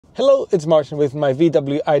Hello, it's Martin with my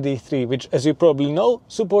VW ID3, which, as you probably know,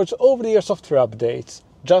 supports over-the-air software updates,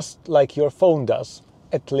 just like your phone does,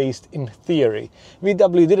 at least in theory.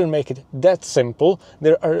 VW didn't make it that simple.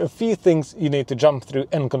 There are a few things you need to jump through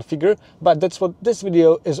and configure, but that's what this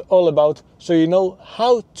video is all about, so you know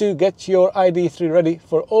how to get your ID3 ready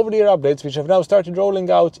for over-the-air updates, which have now started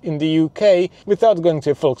rolling out in the UK without going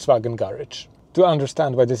to a Volkswagen garage. To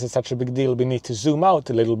understand why this is such a big deal, we need to zoom out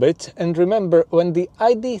a little bit and remember when the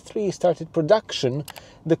ID3 started production,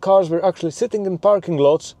 the cars were actually sitting in parking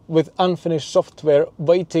lots with unfinished software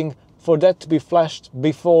waiting for that to be flashed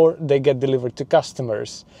before they get delivered to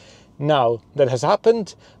customers. Now, that has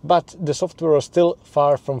happened, but the software was still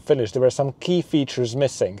far from finished. There were some key features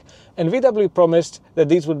missing, and VW promised that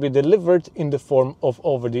these would be delivered in the form of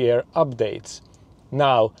over-the-air updates.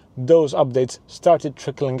 Now, those updates started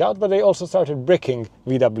trickling out, but they also started bricking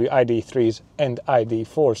VW ID3s and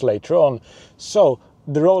ID4s later on. So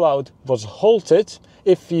the rollout was halted.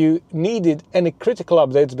 If you needed any critical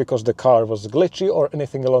updates because the car was glitchy or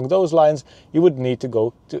anything along those lines, you would need to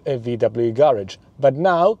go to a VW garage. But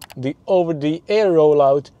now the over-the-air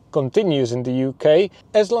rollout continues in the UK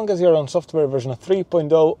as long as you're on software version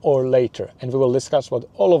 3.0 or later, and we will discuss what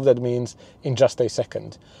all of that means in just a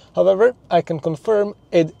second. However, I can confirm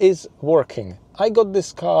it is working. I got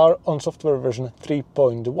this car on software version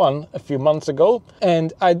 3.1 a few months ago,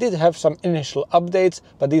 and I did have some initial updates,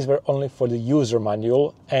 but these were only for the user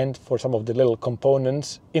manual and for some of the little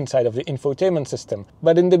components inside of the infotainment system.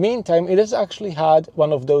 But in the meantime, it has actually had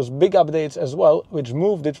one of those big updates as well, which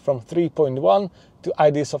moved it from 3.1 to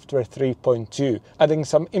ID Software 3.2, adding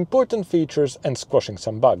some important features and squashing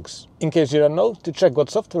some bugs. In case you don't know, to check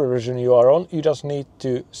what software version you are on, you just need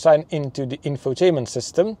to sign into the infotainment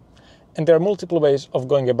system. And there are multiple ways of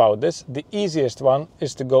going about this. The easiest one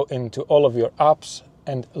is to go into all of your apps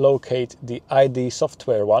and locate the ID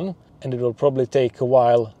software one, and it will probably take a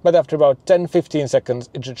while, but after about 10-15 seconds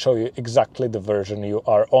it should show you exactly the version you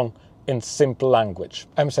are on in simple language.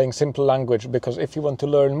 I'm saying simple language because if you want to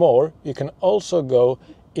learn more, you can also go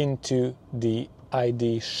into the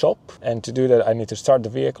ID shop, and to do that I need to start the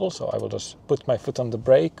vehicle, so I will just put my foot on the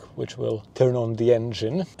brake, which will turn on the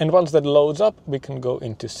engine, and once that loads up we can go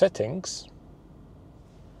into settings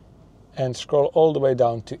and scroll all the way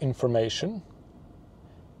down to information,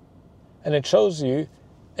 and it shows you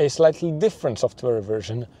a slightly different software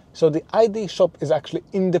version. So the ID shop is actually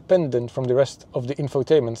independent from the rest of the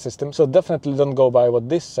infotainment system, so definitely don't go by what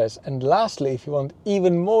this says. And lastly, if you want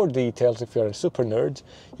even more details, if you're a super nerd,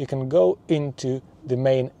 you can go into the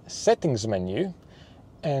main settings menu,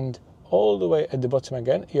 and all the way at the bottom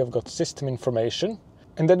again you have got system information,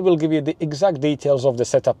 and that will give you the exact details of the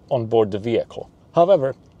setup on board the vehicle.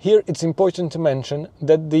 However, here it's important to mention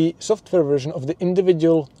that the software version of the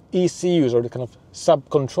individual ECUs, or the kind of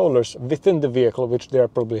sub-controllers within the vehicle, which there are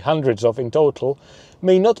probably hundreds of in total,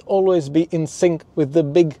 may not always be in sync with the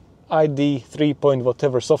big ID 3.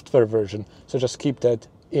 whatever software version, so just keep that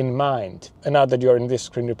in mind. And now that you're in this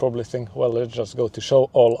screen, you probably think, well, let's just go to show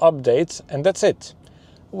all updates and that's it.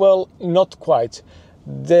 Well, not quite.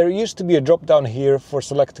 There used to be a drop down here for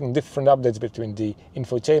selecting different updates between the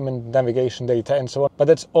infotainment, navigation data and so on, but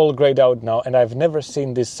that's all grayed out now, and I've never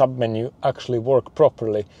seen this submenu actually work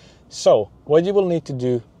properly. So what you will need to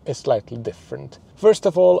do is slightly different. First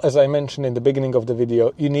of all, as I mentioned in the beginning of the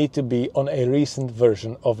video, you need to be on a recent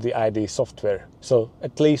version of the ID software, so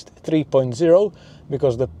at least 3.0,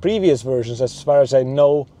 because the previous versions, as far as I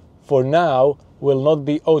know for now, will not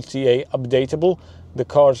be OTA updatable. The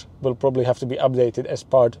cars will probably have to be updated as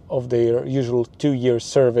part of their usual 2-year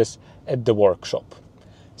service at the workshop.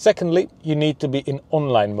 Secondly, you need to be in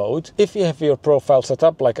online mode. If you have your profile set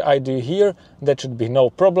up like I do here, that should be no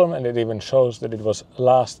problem, and it even shows that it was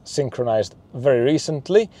last synchronized very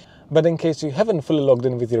recently. But in case you haven't fully logged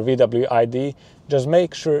in with your VW ID, just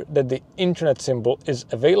make sure that the internet symbol is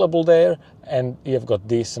available there and you've got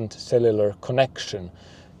decent cellular connection.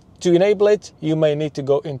 To enable it, you may need to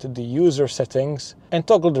go into the user settings and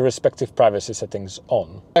toggle the respective privacy settings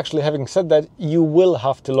on. Actually, having said that, you will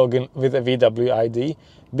have to log in with a VW ID,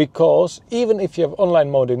 because even if you have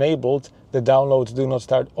online mode enabled, the downloads do not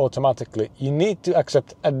start automatically. You need to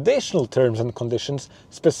accept additional terms and conditions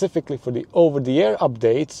specifically for the over-the-air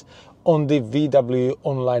updates on the VW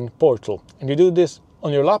online portal. And you do this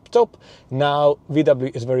on your laptop. Now,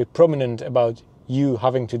 VW is very prominent about you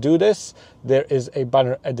having to do this. There is a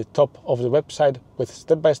banner at the top of the website with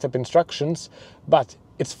step-by-step instructions, but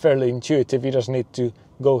it's fairly intuitive. You just need to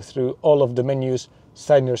go through all of the menus,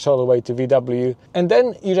 sign yourself away to VW, and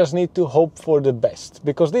then you just need to hope for the best,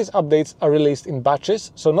 because these updates are released in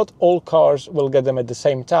batches, so not all cars will get them at the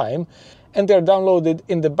same time, and they're downloaded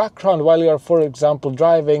in the background while you are, for example,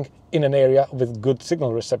 driving in an area with good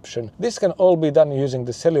signal reception. This can all be done using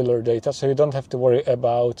the cellular data, so you don't have to worry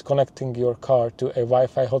about connecting your car to a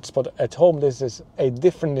Wi-Fi hotspot at home. This is a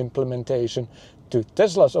different implementation to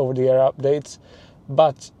Tesla's over-the-air updates,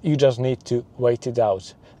 but you just need to wait it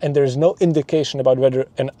out. And there is no indication about whether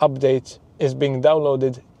an update is being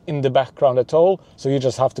downloaded in the background at all, so you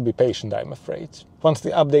just have to be patient, I'm afraid. Once the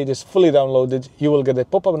update is fully downloaded, you will get a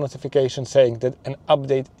pop-up notification saying that an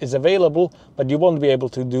update is available, but you won't be able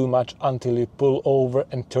to do much until you pull over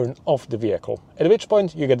and turn off the vehicle. At which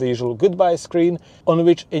point you get the usual goodbye screen, on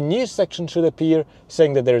which a new section should appear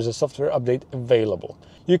saying that there is a software update available.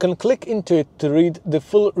 You can click into it to read the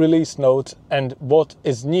full release notes and what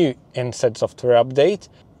is new in said software update,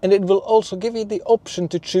 and it will also give you the option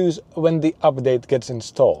to choose when the update gets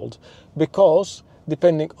installed, because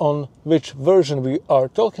depending on which version we are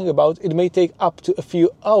talking about, it may take up to a few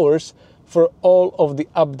hours for all of the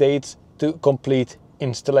updates to complete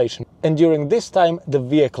installation. And during this time, the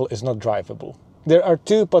vehicle is not drivable. There are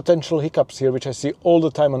two potential hiccups here, which I see all the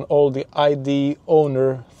time on all the ID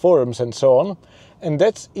owner forums and so on. And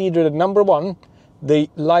that's either that number one, the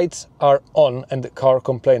lights are on and the car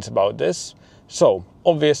complains about this. So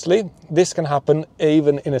obviously this can happen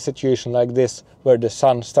even in a situation like this where the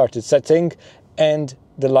sun started setting and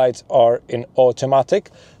the lights are in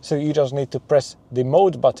automatic. So you just need to press the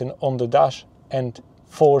mode button on the dash and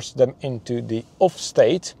force them into the off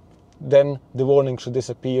state. Then the warning should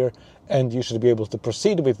disappear and you should be able to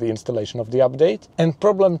proceed with the installation of the update. And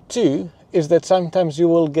problem two is that sometimes you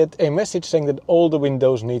will get a message saying that all the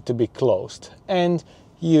windows need to be closed. And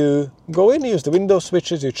you go in, use the window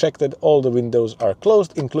switches, you check that all the windows are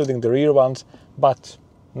closed, including the rear ones, but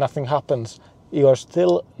nothing happens. You are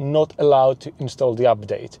still not allowed to install the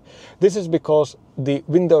update. This is because the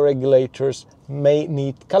window regulators may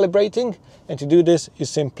need calibrating, and to do this, you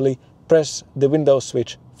simply press the window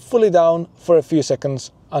switch fully down for a few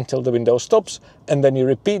seconds until the window stops, and then you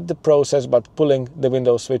repeat the process by pulling the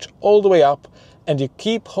window switch all the way up, and you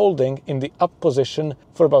keep holding in the up position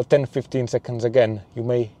for about 10-15 seconds again. You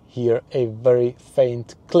may hear a very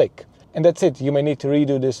faint click. And that's it. You may need to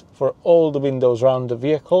redo this for all the windows around the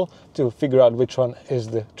vehicle to figure out which one is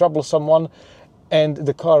the troublesome one. And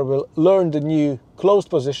the car will learn the new closed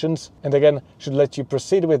positions and again should let you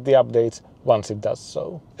proceed with the updates once it does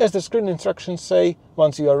so. As the screen instructions say,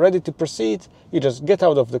 once you are ready to proceed, you just get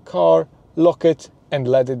out of the car, lock it and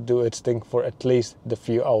let it do its thing for at least the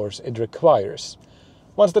few hours it requires.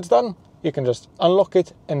 Once that's done, you can just unlock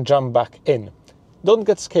it and jump back in. Don't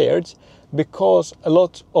get scared, because a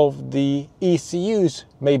lot of the ECUs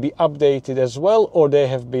may be updated as well, or they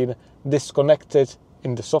have been disconnected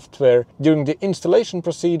in the software. During the installation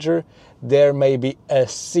procedure, there may be a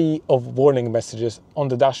sea of warning messages on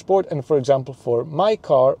the dashboard. And for example, for my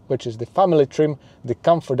car, which is the family trim, the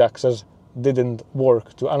comfort access didn't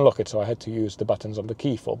work to unlock it, so I had to use the buttons on the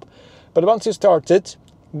key fob. But once you start it,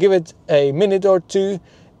 give it a minute or two,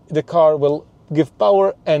 the car will give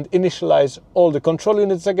power and initialize all the control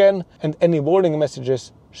units again, and any warning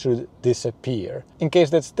messages should disappear. In case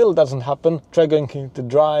that still doesn't happen, try going into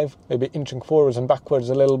drive, maybe inching forwards and backwards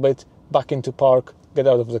a little bit, back into park, get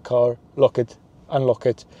out of the car, lock it, unlock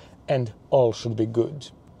it, and all should be good.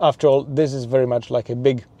 After all, this is very much like a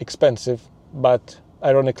big, expensive, but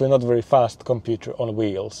ironically not very fast computer on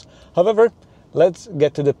wheels. However, let's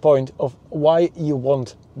get to the point of why you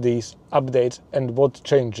want these updates and what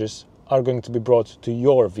changes are going to be brought to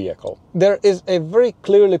your vehicle. There is a very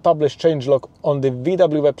clearly published changelog on the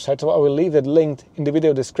VW website, so I will leave it linked in the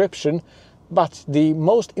video description, but the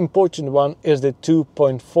most important one is the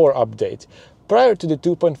 2.4 update. Prior to the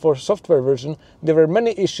 2.4 software version, there were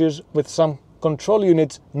many issues with some control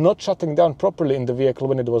units not shutting down properly in the vehicle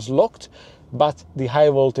when it was locked, but the high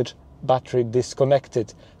voltage battery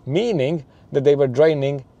disconnected, meaning that they were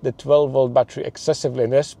draining the 12-volt battery excessively,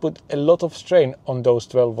 and this put a lot of strain on those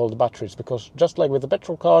 12-volt batteries, because just like with a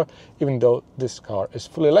petrol car, even though this car is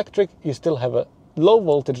fully electric, you still have a low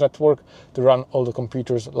voltage network to run all the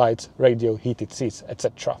computers, lights, radio, heated seats,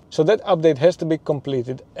 etc. So that update has to be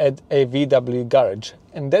completed at a VW garage,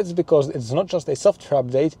 and that's because it's not just a software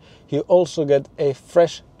update, you also get a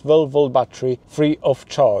fresh 12-volt battery free of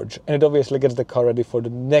charge, and it obviously gets the car ready for the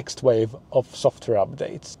next wave of software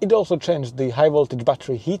updates. It also changed the high voltage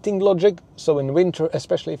battery heating logic, so in winter,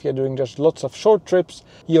 especially if you're doing just lots of short trips,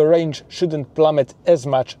 your range shouldn't plummet as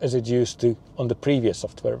much as it used to on the previous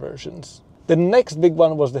software versions. The next big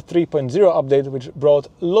one was the 3.0 update, which brought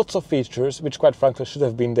lots of features which quite frankly should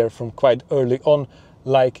have been there from quite early on,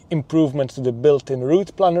 like improvements to the built-in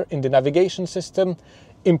route planner in the navigation system,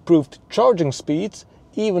 improved charging speeds,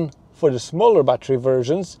 even for the smaller battery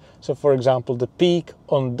versions. So for example, the peak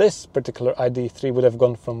on this particular ID3 would have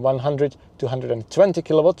gone from 100 to 120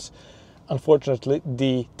 kilowatts. Unfortunately,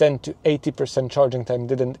 the 10 to 80% charging time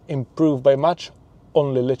didn't improve by much,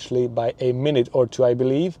 only literally by a minute or two, I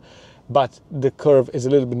believe. But the curve is a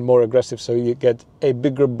little bit more aggressive, so you get a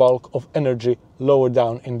bigger bulk of energy lower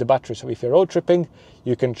down in the battery. So if you're road tripping,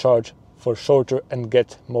 you can charge for shorter and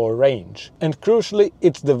get more range. And crucially,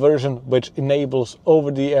 it's the version which enables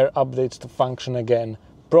over-the-air updates to function again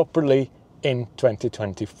properly in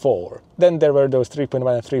 2024. Then there were those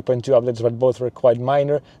 3.1 and 3.2 updates, but both were quite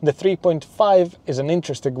minor. The 3.5 is an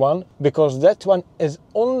interesting one because that one is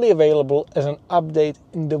only available as an update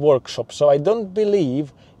in the workshop. So I don't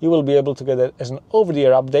believe you will be able to get it as an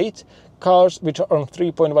over-the-air update. Cars which are on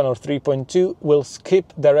 3.1 or 3.2 will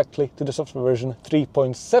skip directly to the software version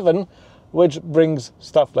 3.7, which brings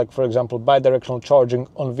stuff like, for example, bidirectional charging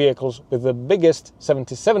on vehicles with the biggest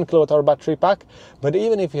 77 kWh battery pack. But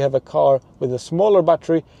even if you have a car with a smaller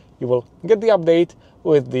battery, you will get the update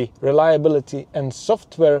with the reliability and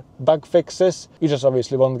software bug fixes. You just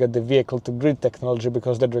obviously won't get the vehicle-to-grid technology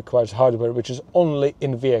because that requires hardware which is only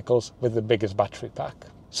in vehicles with the biggest battery pack.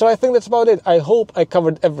 So I think that's about it. I hope I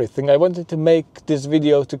covered everything. I wanted to make this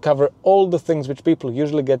video to cover all the things which people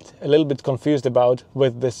usually get a little bit confused about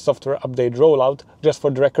with this software update rollout. Just for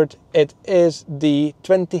the record, it is the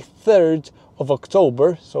 23rd of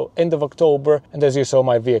October, so end of October. And as you saw,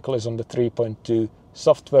 my vehicle is on the 3.2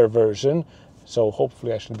 software version. So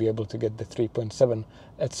hopefully I should be able to get the 3.7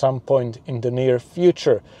 at some point in the near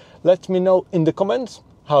future. Let me know in the comments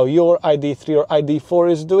how your ID3 or ID4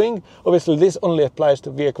 is doing. Obviously, this only applies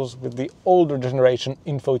to vehicles with the older generation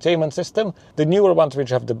infotainment system. The newer ones,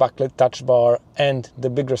 which have the backlit touch bar and the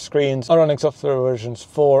bigger screens, are running software versions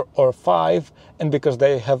 4 or 5. And because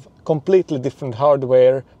they have completely different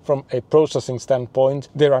hardware from a processing standpoint,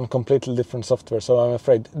 they run completely different software. So I'm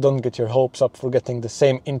afraid don't get your hopes up for getting the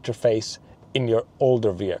same interface in your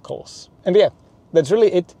older vehicles. And yeah, that's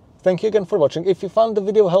really it. Thank you again for watching. If you found the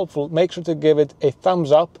video helpful, make sure to give it a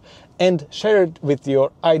thumbs up and share it with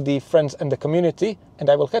your ID friends and the community,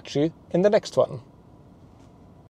 and I will catch you in the next one.